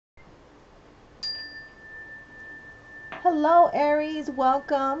Hello, Aries.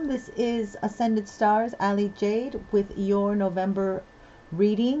 Welcome. This is Ascended Stars, Jayde, with your November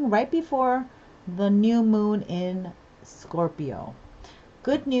reading right before the new moon in Scorpio.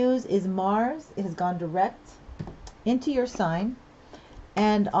 Good news is Mars, it has gone direct into your sign,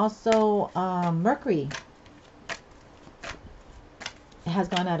 and also Mercury has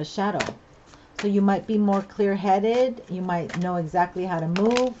gone out of shadow. So you might be more clear-headed. You might know exactly how to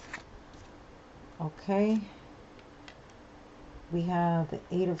move. Okay. We have the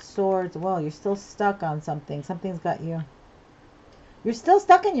Eight of Swords. Well, you're still stuck on something. Something's got you. You're still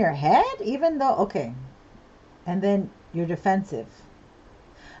stuck in your head, even though, okay. And then you're defensive.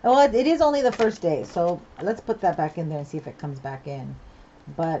 Well, it is only the first day, so let's put that back in there and see if it comes back in.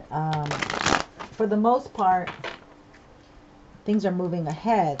 But for the most part, things are moving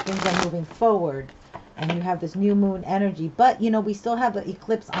ahead. Things are moving forward. And you have this new moon energy. But, you know, we still have the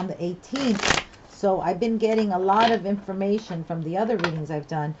eclipse on the 18th. So I've been getting a lot of information from the other readings I've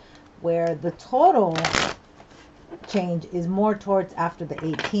done where the total change is more towards after the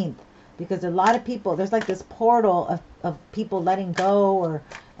 18th, because a lot of people, there's like this portal of people letting go or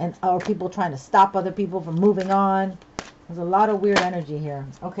people trying to stop other people from moving on. There's a lot of weird energy here.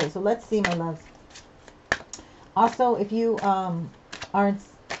 Okay, so let's see, my loves. Also, if you aren't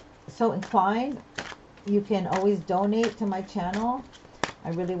so inclined, you can always donate to my channel. I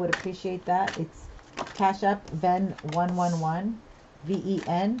really would appreciate that. It's CASHAPP VEN111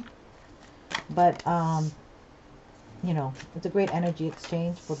 VEN. But you know, it's a great energy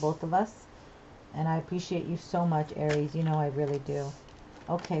exchange for both of us, and I appreciate you so much, Aries. You know I really do.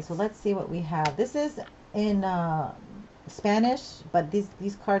 Okay, so let's see what we have. This is in Spanish, but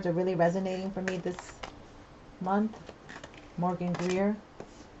these cards are really resonating for me this month. Morgan Greer.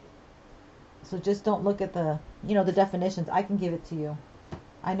 So just don't look at the, you know, the definitions. I can give it to you.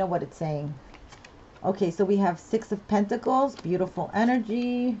 I know what it's saying. Okay, so we have Six of Pentacles, beautiful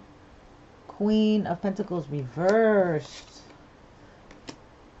energy. Queen of Pentacles reversed.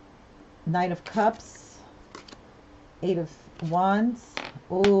 Knight of Cups. Eight of Wands.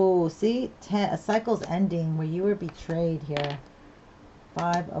 Oh, see? A cycle's ending where you were betrayed here.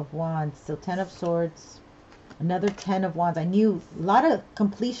 Five of Wands. So 10 of Swords. Another 10 of Wands. I knew a lot of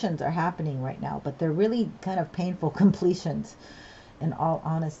completions are happening right now, but they're really kind of painful completions, in all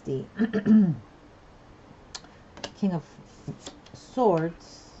honesty. King of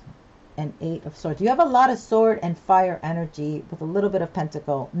Swords and Eight of Swords. You have a lot of sword and fire energy with a little bit of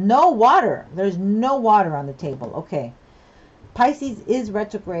pentacle. No water. There's no water on the table. Okay. Pisces is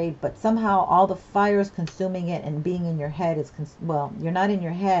retrograde, but somehow all the fire is consuming it, and being in your head is, well, you're not in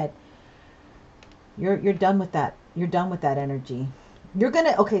your head. You're done with that. You're done with that energy. You're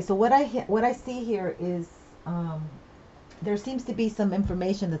gonna, okay, so what I see here is there seems to be some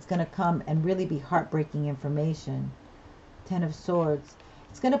information that's going to come and really be heartbreaking information. 10 of Swords.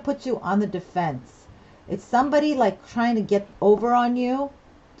 It's going to put you on the defense. It's somebody like trying to get over on you.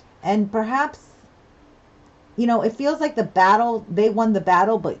 And perhaps, you know, it feels like the battle, they won the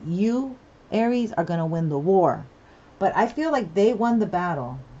battle, but you, Aries, are going to win the war. But I feel like they won the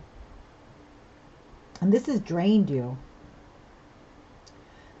battle. And this has drained you.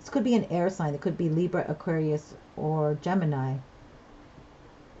 This could be an air sign. It could be Libra, Aquarius, or Gemini.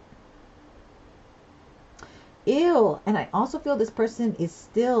 Ew. And I also feel this person is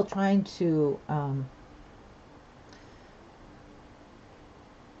still trying to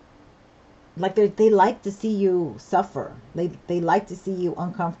like they like to see you suffer. They like to see you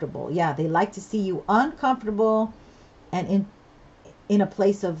uncomfortable. Yeah, they like to see you uncomfortable and in a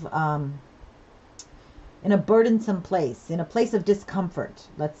place of in a burdensome place, in a place of discomfort,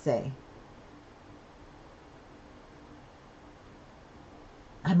 let's say.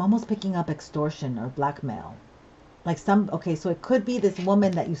 I'm almost picking up extortion or blackmail. Like okay, so it could be this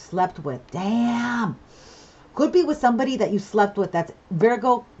woman that you slept with. Damn. Could be with somebody that you slept with that's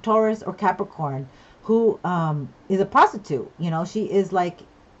Virgo, Taurus, or Capricorn, who is a prostitute. You know, she is like,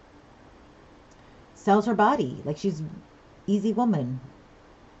 sells her body. Like she's easy woman.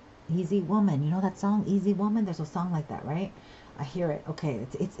 Easy Woman. You know that song, Easy Woman? There's a song like that, right? I hear it. Okay,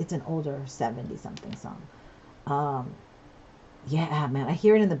 it's an older 70-something song. Yeah, man, I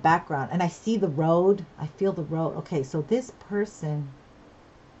hear it in the background, and I see the road. I feel the road. Okay, so this person,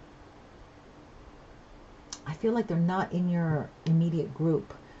 I feel like they're not in your immediate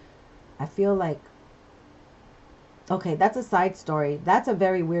group. I feel like, okay, that's a side story. That's a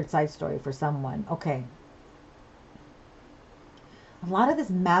very weird side story for someone. Okay. A lot of this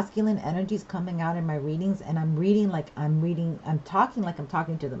masculine energy is coming out in my readings, and I'm talking like I'm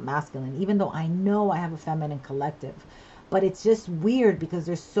talking to the masculine, even though I know I have a feminine collective. But it's just weird because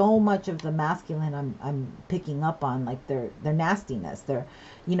there's so much of the masculine I'm picking up on, like their nastiness. Their,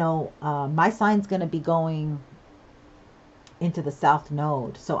 you know, my sign's gonna be going into the South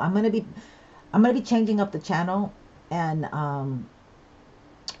Node, so I'm gonna be changing up the channel, and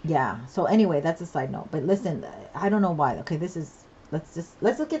yeah. So anyway, that's a side note. But listen, I don't know why. Okay, this is let's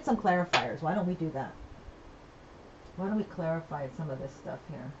look at some clarifiers. Why don't we do that? Why don't we clarify some of this stuff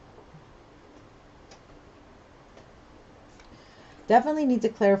here? Definitely need to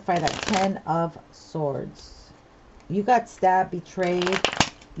clarify that 10 of Swords. You got stabbed, betrayed.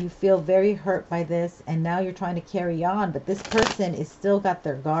 You feel very hurt by this, and now you're trying to carry on, but this person is still got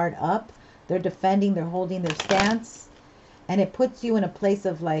their guard up. They're defending, they're holding their stance, and it puts you in a place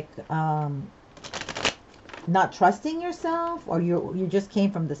of like not trusting yourself, or you just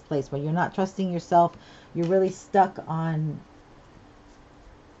came from this place where you're not trusting yourself. You're really stuck on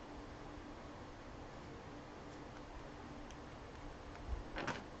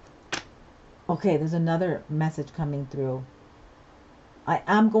okay, there's another message coming through. I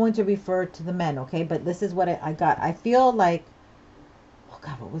am going to refer to the men, okay? But this is what I got. I feel like, oh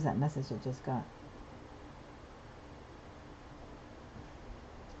God, what was that message I just got?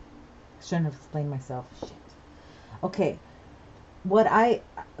 Shouldn't have explained myself. Shit. Okay. Let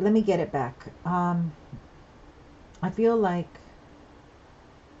me get it back. I feel like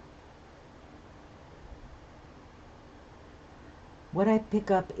what I pick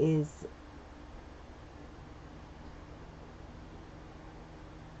up is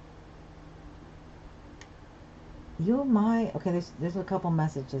okay, there's a couple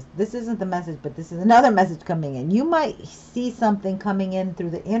messages. This isn't the message, but this is another message coming in. You might see something coming in through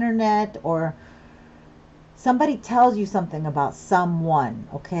the internet, or somebody tells you something about someone,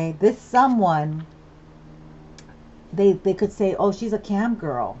 okay? This someone, they could say, oh, she's a cam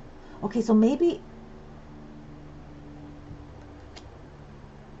girl. Okay, so maybe,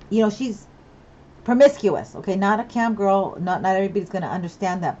 you know, she's promiscuous, okay? Not a cam girl. Not everybody's going to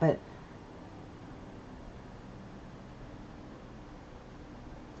understand that, but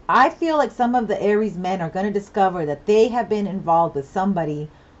I feel like some of the Aries men are going to discover that they have been involved with somebody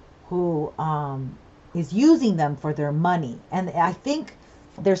who is using them for their money. And I think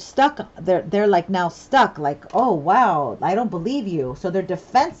they're stuck. They're like now stuck. Like, oh, wow, I don't believe you. So they're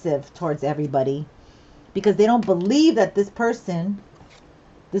defensive towards everybody because they don't believe that this person,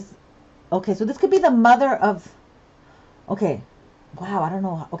 okay, so this could be the mother of, okay, wow, I don't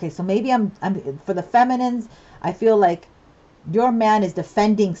know. Okay, so maybe I'm for the feminines, I feel like your man is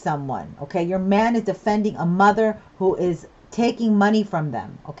defending someone, okay? Your man is defending a mother who is taking money from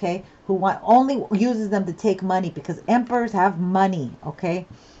them, okay? Who only uses them to take money because emperors have money, okay?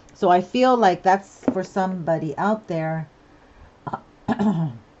 So I feel like that's for somebody out there.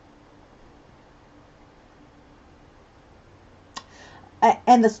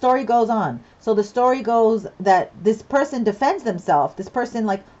 And the story goes on. So the story goes that this person defends themselves. This person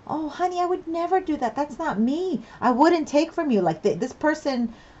like, oh, honey, I would never do that. That's not me. I wouldn't take from you. Like this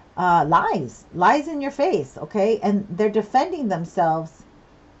person lies in your face, okay? And they're defending themselves.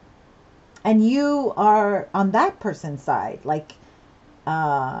 And you are on that person's side. Like,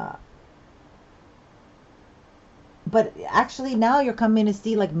 but actually now you're coming to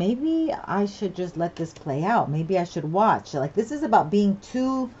see like maybe I should just let this play out. Maybe I should watch. Like this is about being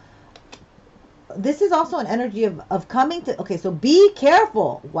too, this is also an energy of coming to, okay, so be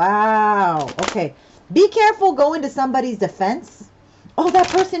careful. Wow. Okay. Be careful going to somebody's defense. Oh, that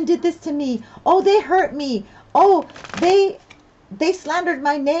person did this to me. Oh, they hurt me. Oh, they slandered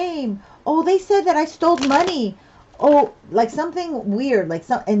my name. Oh, they said that I stole money. Oh, like something weird, like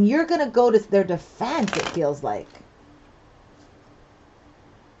some, and you're going to go to their defense, it feels like.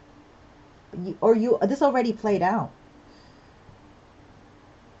 This already played out.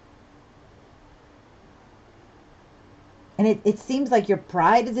 And it seems like your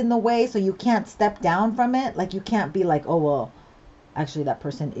pride is in the way, so you can't step down from it. Like you can't be like, oh, well, actually that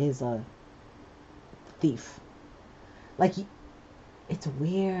person is a thief. Like, it's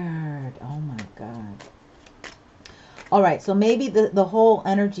weird. Oh my God. All right, so maybe the whole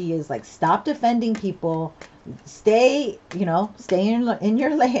energy is like, stop defending people. Stay in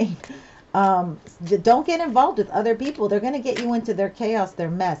your lane. Don't get involved with other people. They're going to get you into their chaos,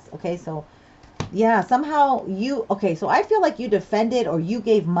 their mess. Okay, so yeah, somehow okay, so I feel like you defended or you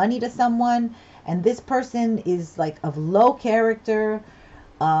gave money to someone, and this person is like of low character,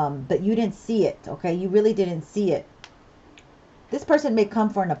 but you didn't see it, okay? You really didn't see it. This person may come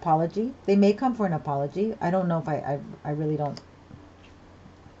for an apology. They may come for an apology. I don't know if I really don't.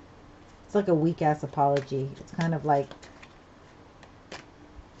 It's like a weak-ass apology. It's kind of like,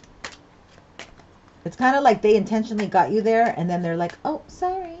 It's kind of like they intentionally got you there, and then they're like, oh,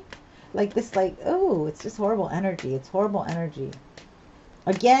 sorry. Like this, like, oh, it's just horrible energy. It's horrible energy.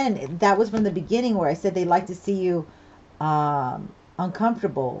 Again, that was from the beginning where I said they like to see you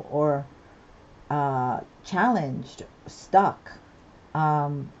uncomfortable or challenged, stuck.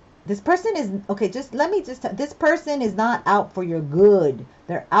 This person is, okay, just let me just, this person is not out for your good.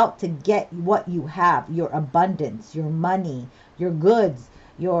 They're out to get what you have, your abundance, your money, your goods,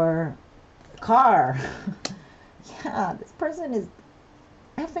 your car. Yeah, this person is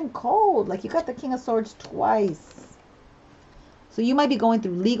effing cold. Like, you got the King of Swords twice. So you might be going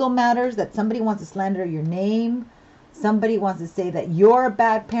through legal matters that somebody wants to slander your name. Somebody wants to say that you're a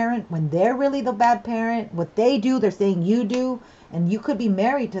bad parent when they're really the bad parent. What they do, they're saying you do. And you could be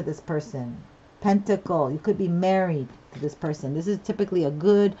married to this person. Pentacle. You could be married to this person. This is typically a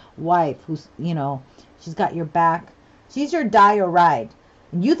good wife who's, you know, she's got your back. She's your die or ride.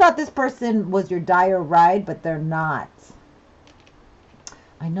 And you thought this person was your die or ride, but they're not.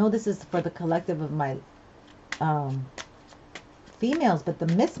 I know this is for the collective of my females, but the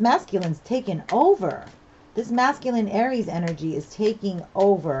masculine's taken over. This masculine Aries energy is taking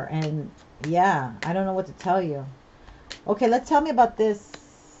over. And yeah, I don't know what to tell you. Okay, let's tell me about this.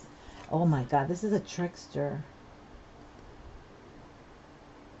 Oh my God, this is a trickster.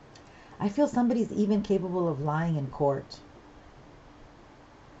 I feel somebody's even capable of lying in court.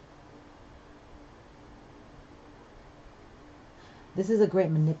 This is a great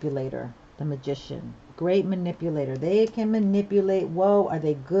manipulator, the Magician. Great manipulator. They can manipulate. Whoa, are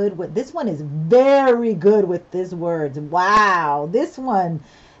they good with... This one is very good with these words. Wow, this one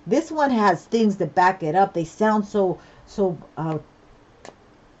has things to back it up. They sound so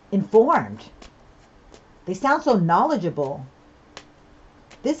informed. They sound so knowledgeable.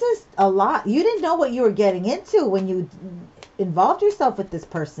 This is a lot. You didn't know what you were getting into when you involved yourself with this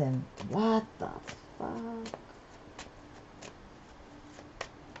person. What the fuck?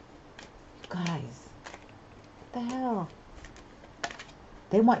 Guys, what the hell?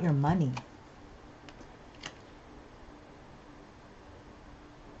 They want your money.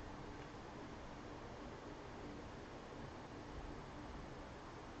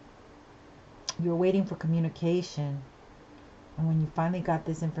 You're waiting for communication. And when you finally got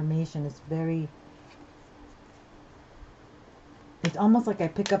this information, it's almost like I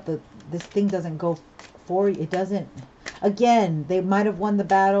pick up this thing doesn't go for you. It doesn't. Again, they might have won the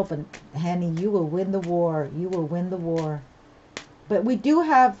battle, but honey, you will win the war. You will win the war. But we do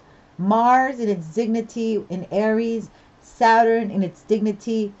have Mars in its dignity in Aries, Saturn in its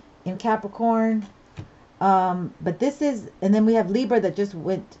dignity in Capricorn. But this is, and then we have Libra that just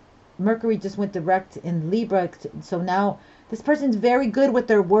went, Mercury just went direct in Libra. So now this person's very good with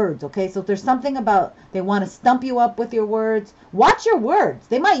their words, okay? So if there's something about they want to stump you up with your words, watch your words.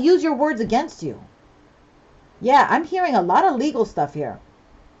 They might use your words against you. Yeah, I'm hearing a lot of legal stuff here.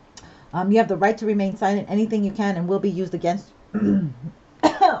 You have the right to remain silent. Anything you can and will be used against you.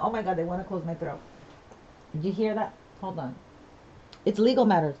 Oh my God, they want to close my throat. Did you hear that? Hold on. It's legal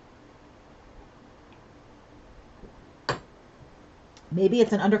matters. Maybe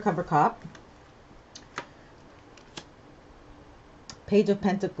it's an undercover cop. Page of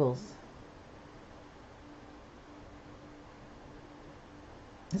Pentacles.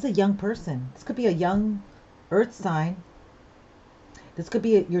 This is a young person. This could be a young Earth sign. This could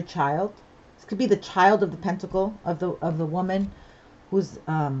be your child. This could be the child of the pentacle of the woman who's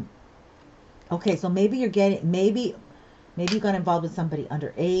okay, so maybe you're getting maybe you got involved with somebody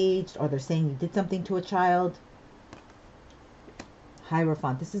underage, or they're saying you did something to a child.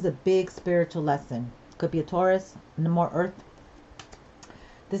 Hierophant. This is a big spiritual lesson. Could be a Taurus, no more Earth.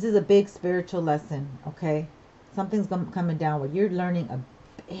 This is a big spiritual lesson, okay? Something's coming down where you're learning a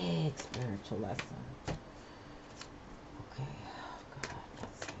big spiritual lesson. Okay, oh God,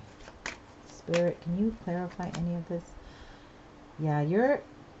 let's see. Spirit, can you clarify any of this? Yeah,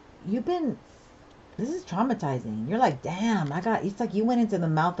 you've been, this is traumatizing. You're like, damn, it's like you went into the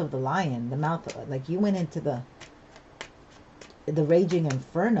mouth of the lion, like you went into the raging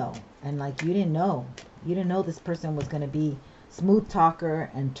inferno, and like you didn't know this person was going to be smooth talker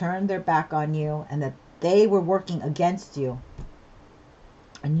and turn their back on you, and that they were working against you,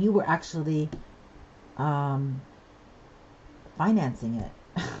 and you were actually financing it.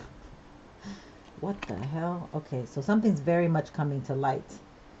 What the hell? Okay, so something's very much coming to light.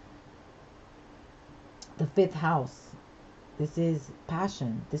 The fifth house. This is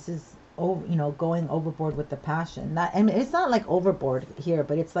passion. This is going overboard with the passion. It's not like overboard here,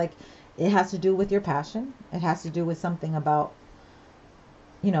 but it's like it has to do with your passion. It has to do with something about,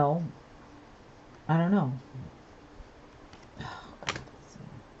 I don't know.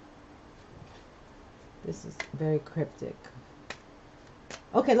 This is very cryptic.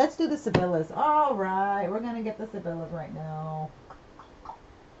 Okay, let's do the Sibyllas. All right, we're going to get the Sibyllas right now. I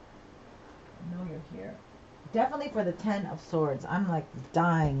know you're here. Definitely for the 10 of Swords. I'm like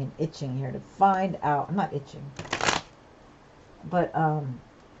dying and itching here to find out. I'm not itching, but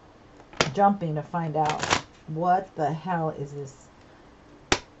jumping to find out what the hell is this.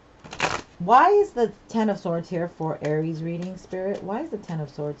 Why is the 10 of Swords here for Aries reading, Spirit? Why is the 10 of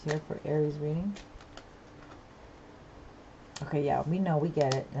Swords here for Aries reading? Okay, yeah, we know, we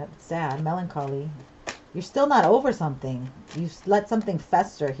get it. That's sad, melancholy. You're still not over something. You let something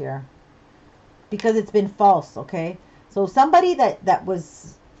fester here because it's been false, okay? So somebody that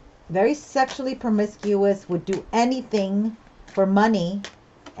was very sexually promiscuous would do anything for money,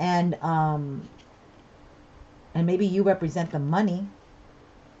 and maybe you represent the money.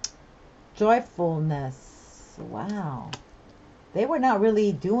 Joyfulness. Wow. They were not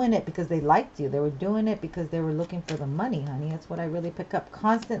really doing it because they liked you. They were doing it because they were looking for the money, honey. That's what I really pick up.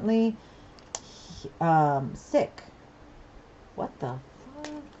 Constantly sick. What the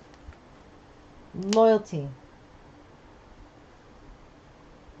fuck? Loyalty.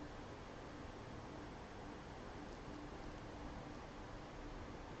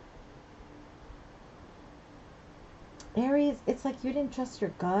 Aries, it's like you didn't trust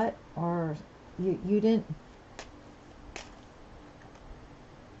your gut, or you didn't.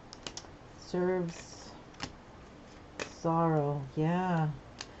 Serves sorrow. Yeah,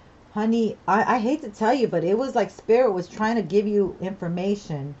 honey, I hate to tell you, but it was like Spirit was trying to give you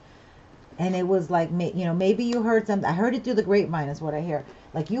information, and it was like, you know, maybe you heard something. I heard it through the grapevine is what I hear.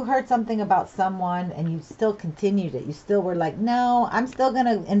 Like you heard something about someone and you still continued it. You still were like, no, I'm still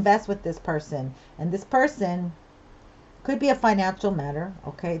gonna invest with this person, and this person could be a financial matter.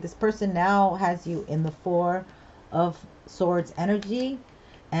 Okay, this person now has you in the 4 of Swords energy,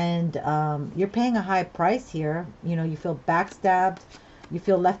 and you're paying a high price here. You know, you feel backstabbed, you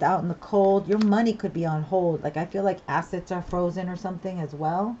feel left out in the cold. Your money could be on hold. Like I feel like assets are frozen or something as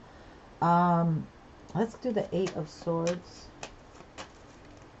well. Let's do the 8 of Swords.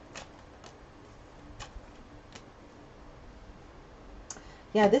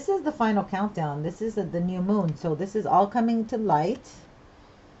 Yeah, this is the final countdown. This is the new moon, so this is all coming to light,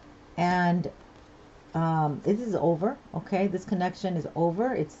 and this is over. Okay, this connection is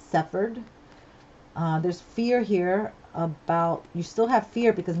over. It's severed. There's fear here about, you still have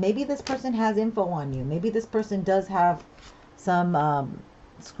fear because maybe this person has info on you. Maybe this person does have some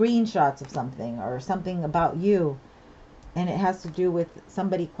screenshots of something or something about you, and it has to do with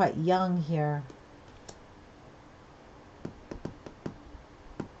somebody quite young here.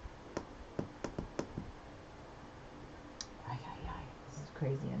 This is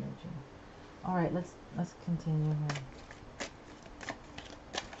crazy energy. All right, let's continue here.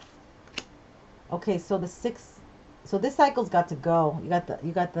 Okay, so the 6, so this cycle's got to go. You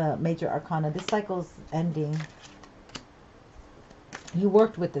got the major arcana. This cycle's ending. You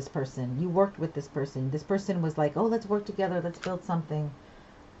worked with this person. You worked with this person. This person was like, oh, let's work together. Let's build something.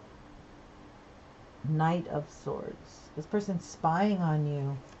 Knight of Swords. This person's spying on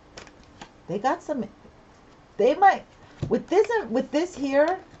you. They got some, they might, with this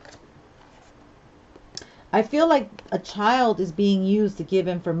here, I feel like a child is being used to give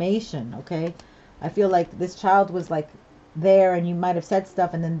information, okay? I feel like this child was like there, and you might have said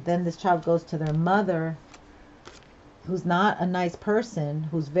stuff, and then this child goes to their mother, who's not a nice person,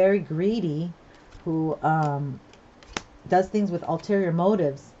 who's very greedy, who does things with ulterior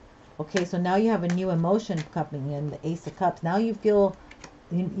motives. Okay, so now you have a new emotion coming in, the Ace of Cups. Now you feel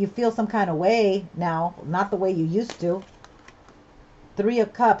some kind of way now, not the way you used to. 3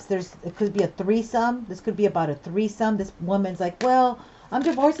 of Cups, it could be a threesome. This could be about a threesome. This woman's like, well, I'm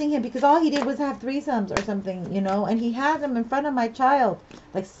divorcing him because all he did was have threesomes or something, you know, and he has them in front of my child.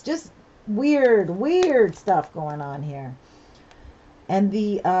 Like, it's just weird stuff going on here. And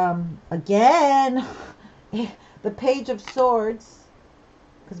the again, the Page of Swords,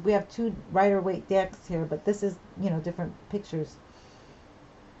 because we have 2 Rider-Waite decks here, but this is, you know, different pictures.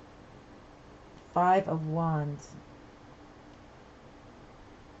 5 of Wands.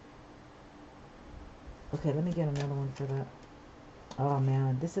 Okay, let me get another one for that. Oh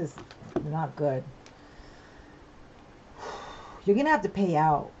man, this is not good. You're gonna have to pay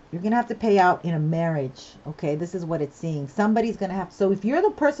out. You're gonna have to pay out in a marriage. Okay, this is what it's seeing. Somebody's gonna have. So if you're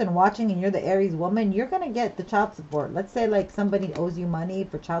the person watching and you're the Aries woman, you're gonna get the child support. Let's say like somebody owes you money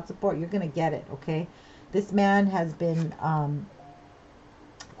for child support. You're gonna get it. Okay, this man has been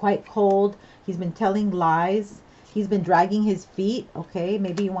quite cold. He's been telling lies. He's been dragging his feet. Okay,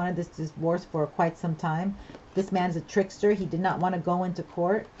 maybe you wanted this divorce for quite some time. This man's a trickster. He did not want to go into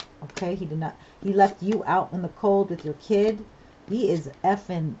court. Okay, he did not. He left you out in the cold with your kid. He is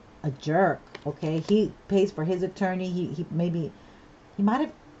effing a jerk. Okay, he pays for his attorney. He maybe he might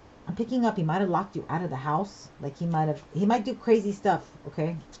have. I'm picking up. He might have locked you out of the house. Like he might have. He might do crazy stuff.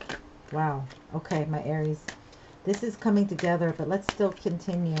 Okay. Wow. Okay, my Aries. This is coming together, but let's still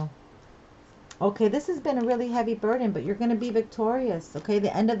continue. Okay, this has been a really heavy burden, but you're going to be victorious. Okay,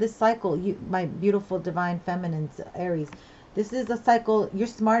 the end of this cycle, you, my beautiful divine feminines, Aries. This is a cycle. You're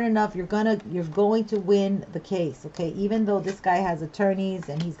smart enough. You're going to win the case. Okay, even though this guy has attorneys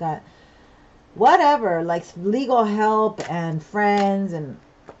and he's got whatever, like legal help and friends, and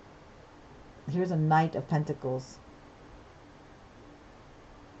here's a Knight of Pentacles.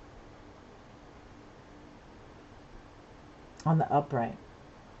 On the upright.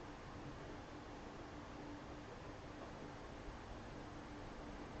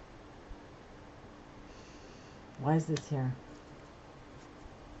 Why is this here?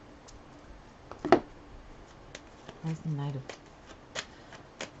 Why is the Knight of...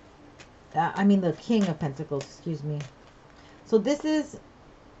 I mean the King of Pentacles, excuse me. So this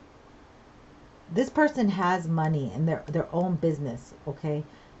person has money in their own business, okay?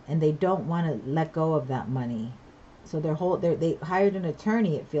 And they don't want to let go of that money. So they hired an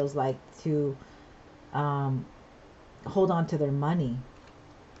attorney, it feels like, to hold on to their money.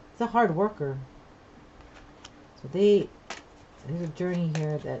 It's a hard worker. So there's a journey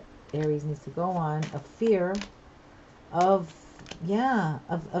here that Aries needs to go on, of fear, of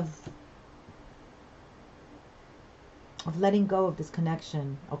letting go of this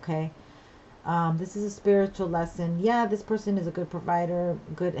connection, okay? This is a spiritual lesson. Yeah, this person is a good provider,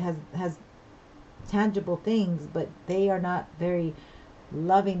 has tangible things, but they are not very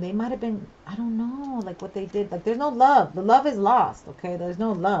loving. They might have been, I don't know, like what they did. Like there's no love. The love is lost, okay? There's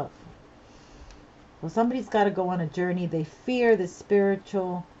no love. Well, somebody's got to go on a journey. They fear the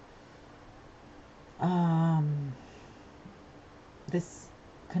spiritual, this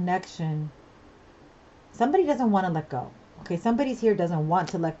connection. Somebody doesn't want to let go. Okay, somebody's here doesn't want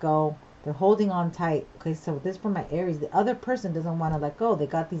to let go. They're holding on tight. Okay, so this for my Aries. The other person doesn't want to let go. They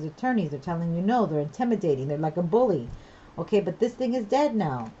got these attorneys. They're telling you no. They're intimidating. They're like a bully. Okay, but this thing is dead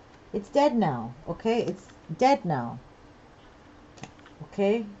now. It's dead now. Okay, it's dead now.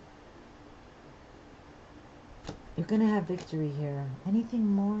 Okay. You're gonna have victory here. Anything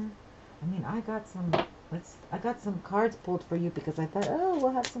more? I mean, I got some cards pulled for you because I thought, oh,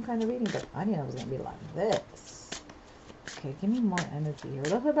 we'll have some kind of reading, but I didn't know it was gonna be like this. Okay, give me more energy here.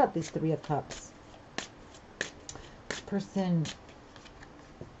 What about these Three of Cups? Person,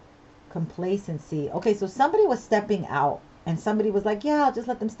 complacency. Okay, so somebody was stepping out and somebody was like, yeah, I'll just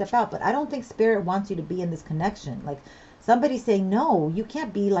let them step out. But I don't think Spirit wants you to be in this connection. Like somebody's saying, no, you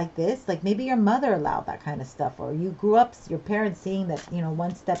can't be like this. Like maybe your mother allowed that kind of stuff, or you grew up, your parents seeing that, you know,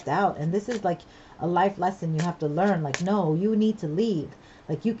 one stepped out. And this is like a life lesson you have to learn. Like, no, you need to leave.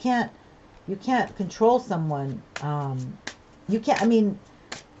 Like you can't control someone. You can't, I mean,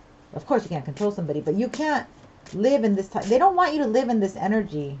 of course you can't control somebody, but you can't live in this time. They don't want you to live in this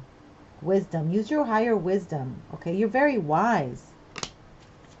energy. Wisdom. Use your higher wisdom. Okay, you're very wise.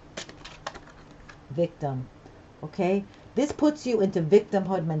 Victim. Okay, this puts you into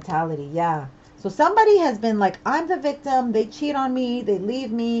victimhood mentality. Yeah. So somebody has been like, I'm the victim. They cheat on me. They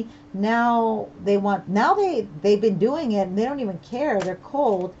leave me. Now they've been doing it and they don't even care. They're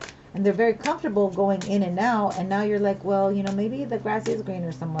cold and they're very comfortable going in and out. And now you're like, well, you know, maybe the grass is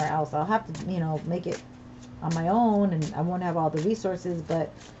greener somewhere else. I'll have to, you know, make it on my own and I won't have all the resources,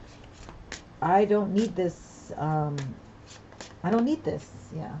 but I don't need this. I don't need this.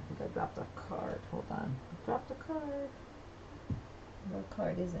 Yeah, I think I dropped a card. Hold on. I dropped a card. What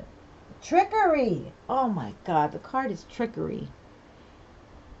card is it? Trickery. Oh my God. The card is trickery.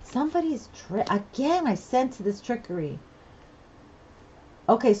 Somebody's again, I sense this trickery.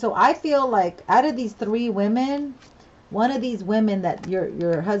 Okay, so I feel like out of these three women, one of these women that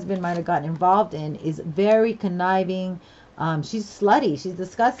your husband might have gotten involved in is very conniving. She's slutty. She's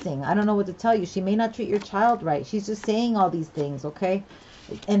disgusting. I don't know what to tell you. She may not treat your child right. She's just saying all these things, okay?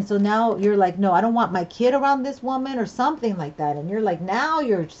 And so now you're like, no, I don't want my kid around this woman or something like that. And you're like, now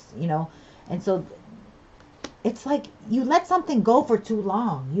you're just, you know. And so it's like you let something go for too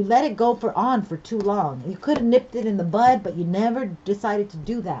long. You let it go for too long. You could have nipped it in the bud, but you never decided to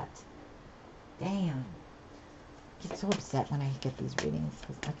do that. Damn. I get so upset when I get these readings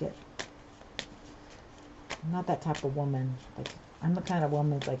because I'm not that type of woman. Like, I'm the kind of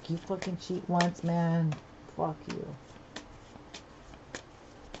woman that's like, you fucking cheat once, man. Fuck you.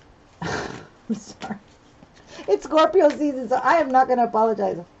 I'm sorry. It's Scorpio season, so I am not going to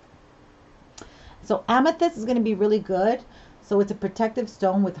apologize. So Amethyst is going to be really good. So it's a protective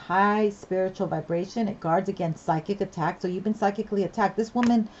stone with high spiritual vibration. It guards against psychic attack. So you've been psychically attacked. This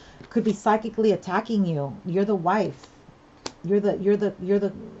woman could be psychically attacking you. You're the wife. You're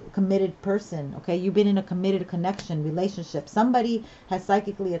the committed person. Okay, you've been in a committed connection, relationship. Somebody has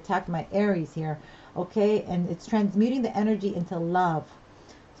psychically attacked my Aries here. Okay, and it's transmuting the energy into love.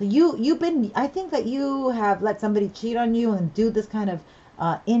 So you've been, I think that you have let somebody cheat on you and do this kind of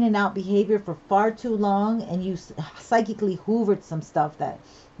in and out behavior for far too long, and you psychically hoovered some stuff that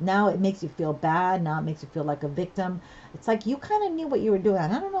now it makes you feel bad. Now it makes you feel like a victim. It's like you kind of knew what you were doing.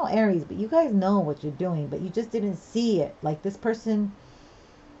 And I don't know, Aries, but you guys know what you're doing, but you just didn't see it. Like this person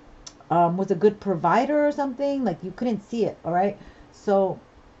was a good provider or something. Like you couldn't see it. All right. So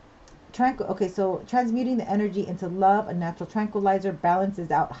okay, so transmuting the energy into love, a natural tranquilizer, balances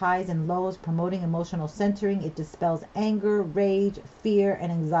out highs and lows, promoting emotional centering. It dispels anger, rage, fear,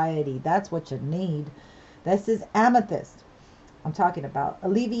 and anxiety. That's what you need. This is amethyst I'm talking about.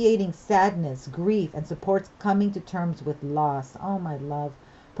 Alleviating sadness, grief, and supports coming to terms with loss. Oh, my love.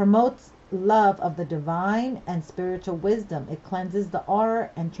 Promotes love of the divine and spiritual wisdom. It cleanses the aura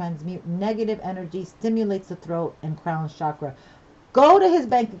and transmutes negative energy, stimulates the throat and crown chakra. Go to his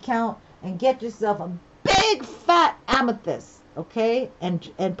bank account and get yourself a big fat amethyst, okay? And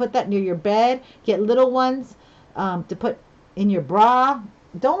put that near your bed. Get little ones to put in your bra.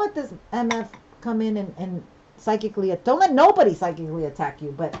 Don't let this MF come in and psychically, don't let nobody psychically attack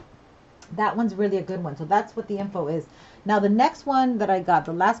you, but that one's really a good one. So that's what the info is. Now the next one that I got,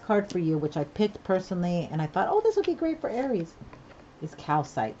 the last card for you, which I picked personally, and I thought, oh, this would be great for Aries, is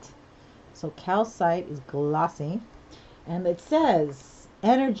calcite. So calcite is glossy. And it says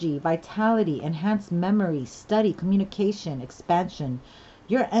energy, vitality, enhanced memory, study, communication, expansion.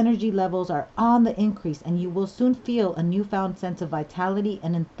 Your energy levels are on the increase and you will soon feel a newfound sense of vitality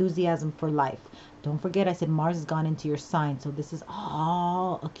and enthusiasm for life. Don't forget, I said Mars has gone into your sign. So this is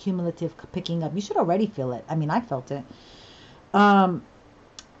all accumulative picking up. You should already feel it. I mean, I felt it. As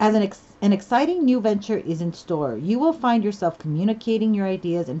an exciting new venture is in store. You will find yourself communicating your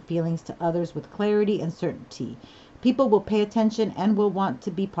ideas and feelings to others with clarity and certainty. People will pay attention and will want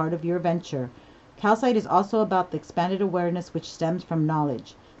to be part of your venture. Calcite is also about the expanded awareness which stems from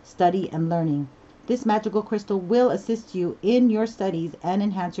knowledge, study, and learning. This magical crystal will assist you in your studies and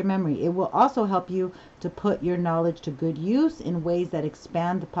enhance your memory. It will also help you to put your knowledge to good use in ways that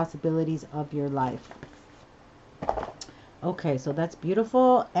expand the possibilities of your life. Okay, so that's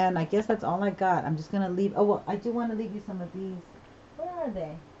beautiful, and I guess that's all I got. I'm just going to leave. Oh, well, I do want to leave you some of these. Where are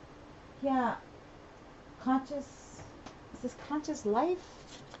they? Yeah, is this conscious life?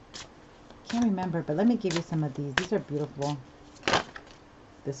 Can't remember, but let me give you some of these. These are beautiful.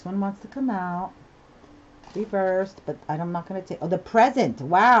 This one wants to come out reversed, but I'm not going to take. Oh, the present.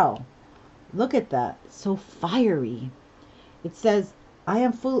 Wow, look at that. So fiery. It says, I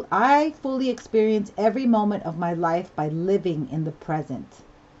fully experience every moment of my life by living in the present.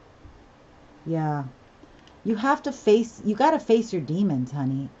 Yeah. You got to face your demons,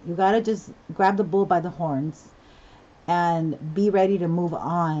 honey. You got to just grab the bull by the horns and be ready to move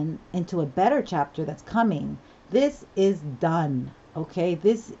on into a better chapter that's coming. This is done. Okay.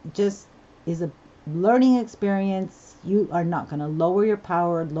 This just is a learning experience. You are not going to lower your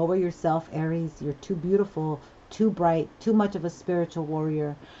power, lower yourself, Aries. You're too beautiful, too bright, too much of a spiritual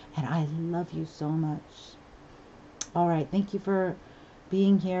warrior, and I love you so much. All right, thank you for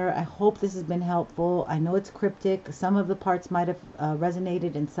being here. I hope this has been helpful. I know it's cryptic. Some of the parts might have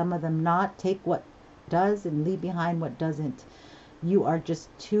resonated and some of them not. Take what does and leave behind what doesn't. You are just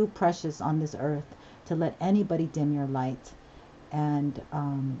too precious on this earth to let anybody dim your light. And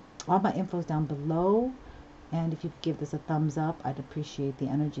all my info is down below, and if you could give this a thumbs up, I'd appreciate the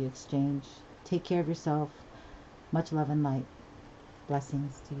energy exchange. Take care of yourself. Much love and light.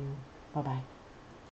 Blessings to you. Bye-bye.